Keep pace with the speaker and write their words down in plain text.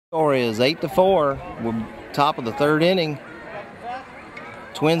Score is 8-4. We're top of the third inning.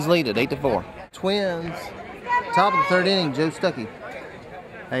 Twins lead at 8-4. Twins, top of the third inning, Joe Stuckey.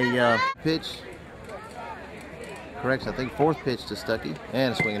 A pitch. Correction, I think fourth pitch to Stuckey.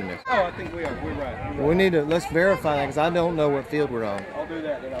 And a swing and a miss. Oh, I think we are. We're right. We need to, let's verify that because I don't know what field we're on. I'll do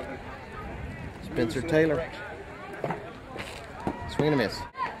that. Then I'll do Spencer Taylor. Swing and a miss.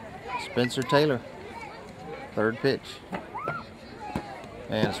 Spencer Taylor. Third pitch.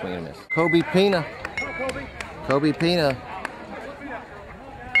 And a swing and a miss. Kobe Pina. Kobe Pina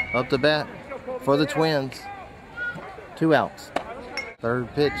up to bat for the Twins. 2 outs.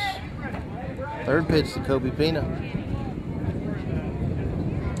 Third pitch. Third pitch to Kobe Pina.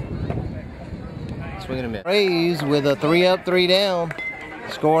 Swing and a miss. Braves with a 3-up, 3-down.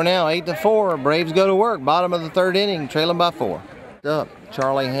 Score now 8-4. Braves go to work. Bottom of the third inning, trailing by 4. Up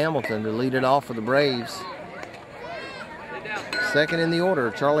Charlie Hamilton to lead it off for the Braves. Second in the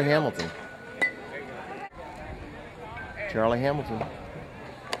order, Charlie Hamilton. Charlie Hamilton.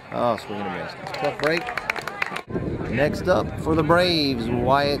 Oh, swing and a miss. Tough break. Next up for the Braves,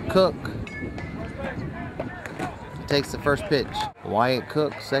 Wyatt Cook. He takes the first pitch. Wyatt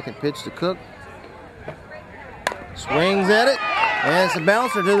Cook, second pitch to Cook. Swings at it. And it's a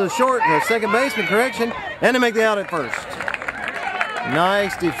bouncer to the short, the second baseman, correction. And they make the out at first.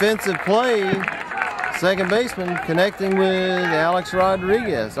 Nice defensive play. Second baseman connecting with Alex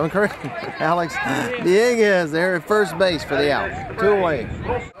Rodriguez. I'm correct. Alex Dieguez there at first base for the out. 2 away.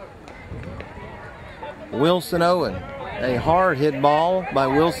 Wilson Owen. A hard hit ball by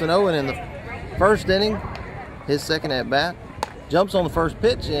Wilson Owen in the first inning. His second at bat. Jumps on the first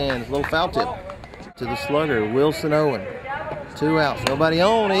pitch and it's a little foul tip to the slugger, Wilson Owen. 2 outs. Nobody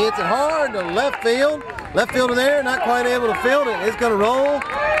on. He hits it hard to left field. Left fielder there, not quite able to field it. It's going to roll.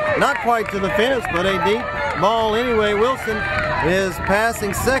 Not quite to the fence, but a deep ball anyway. Wilson is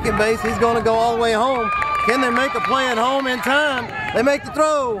passing second base. He's going to go all the way home. Can they make a play at home in time? They make the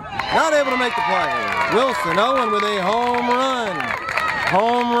throw. Not able to make the play. Wilson Owen with a home run.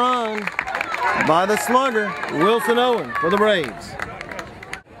 Home run by the slugger, Wilson Owen for the Braves.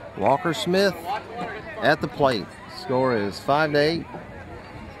 Walker Smith at the plate. Score is 5-8.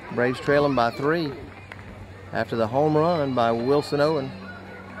 Braves trailing by 3 after the home run by Wilson Owen.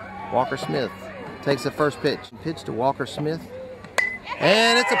 Walker Smith takes the first pitch. Pitch to Walker Smith.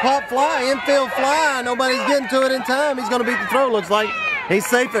 And it's a pop fly, infield fly. Nobody's getting to it in time. He's going to beat the throw. Looks like he's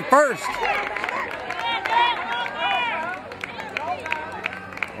safe at first.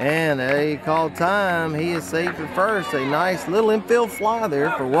 And they called time. He is safe at first. A nice little infield fly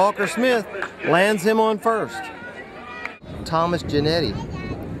there for Walker Smith. Lands him on first. Thomas Giannetti.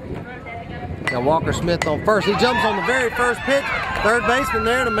 Now Walker Smith on first. He jumps on the very first pitch. Third baseman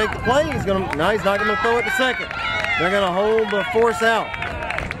there to make the play. He's not going to throw it to second. They're going to hold the force out.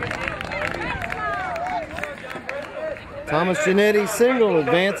 Thomas Giannetti single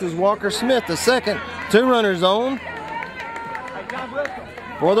advances Walker Smith to second. 2 runners on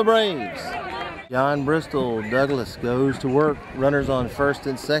for the Braves. John Bristol Douglas goes to work. Runners on first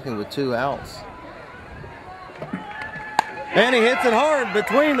and second with 2 outs. And he hits it hard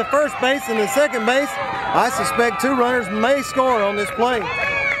between the first base and the second base. I suspect 2 runners may score on this play.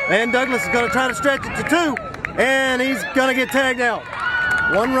 And Douglas is going to try to stretch it to 2. And he's going to get tagged out.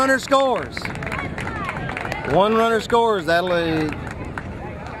 1 runner scores. 1 runner scores. That'll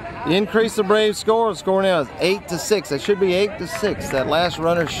increase the Braves score. The score now is 8-6. It should be 8-6. That last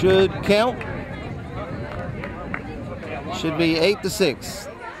runner should count. Should be 8-6.